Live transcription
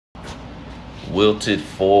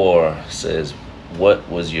Wilted4 says, what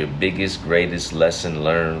was your biggest, greatest lesson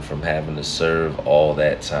learned from having to serve all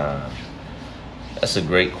that time? That's a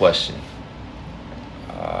great question.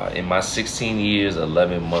 In my 16 years,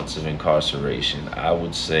 11 months of incarceration, I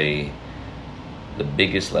would say the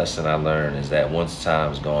biggest lesson I learned is that once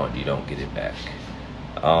time's gone, you don't get it back.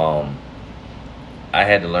 I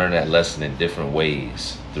had to learn that lesson in different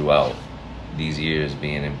ways throughout these years,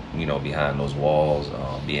 being behind those walls,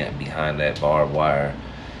 being behind that barbed wire,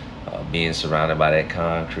 being surrounded by that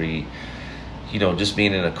concrete, just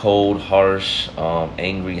being in a cold, harsh,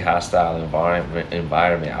 angry, hostile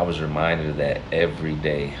environment. I was reminded of that every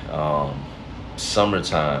day. Summer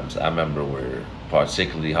times, I remember, were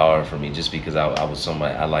particularly hard for me, just because I was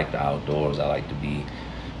somebody, I like the outdoors. I like to be,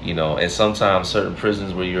 and sometimes certain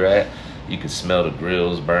prisons where you're at, you could smell the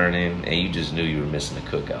grills burning, and you just knew you were missing the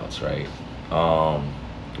cookouts, right?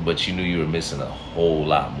 But you knew you were missing a whole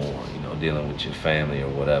lot more, dealing with your family or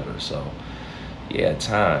whatever. So, yeah,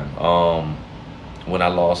 time. When I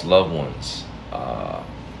lost loved ones,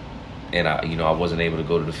 and I wasn't able to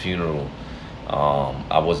go to the funeral.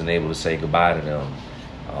 I wasn't able to say goodbye to them.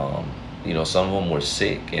 Some of them were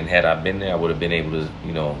sick, and had I been there, I would have been able to,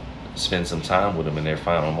 spend some time with them in their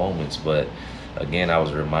final moments. But again, I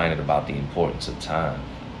was reminded about the importance of time.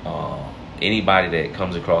 Anybody that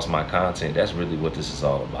comes across my content, that's really what this is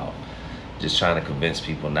all about. Just trying to convince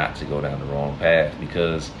people not to go down the wrong path,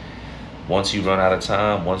 because once you run out of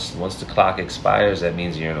time, once the clock expires, that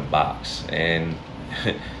means you're in a box. And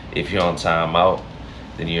if you're on timeout,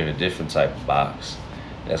 then you're in a different type of box.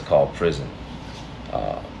 That's called prison.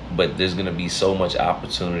 But there's gonna be so much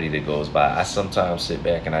opportunity that goes by. I sometimes sit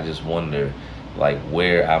back and I just wonder, like,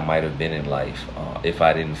 where I might have been in life if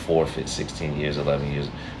I didn't forfeit 16 years, 11 years,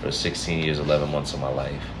 or 16 years, 11 months of my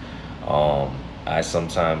life. I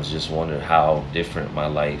sometimes just wonder how different my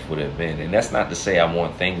life would have been. And that's not to say I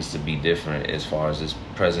want things to be different as far as this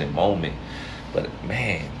present moment, but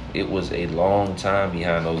man, it was a long time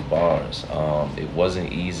behind those bars. It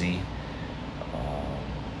wasn't easy.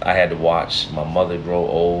 I had to watch my mother grow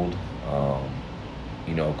old,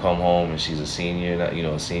 come home, and she's a senior,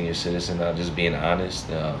 a senior citizen now. Just being honest,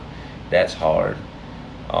 that's hard.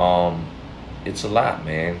 It's a lot,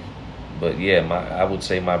 man. But yeah, I would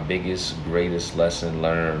say my biggest, greatest lesson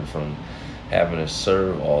learned from having to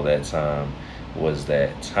serve all that time was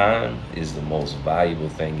that time is the most valuable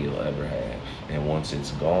thing you'll ever have. And once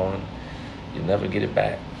it's gone, you'll never get it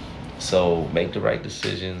back. So make the right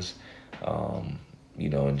decisions,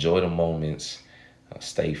 enjoy the moments,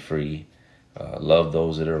 stay free, love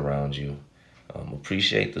those that are around you,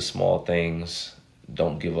 appreciate the small things,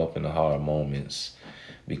 don't give up in the hard moments,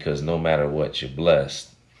 because no matter what, you're blessed,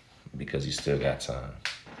 because you still got time.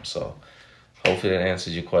 So hopefully that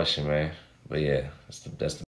answers your question, man. But yeah, that's the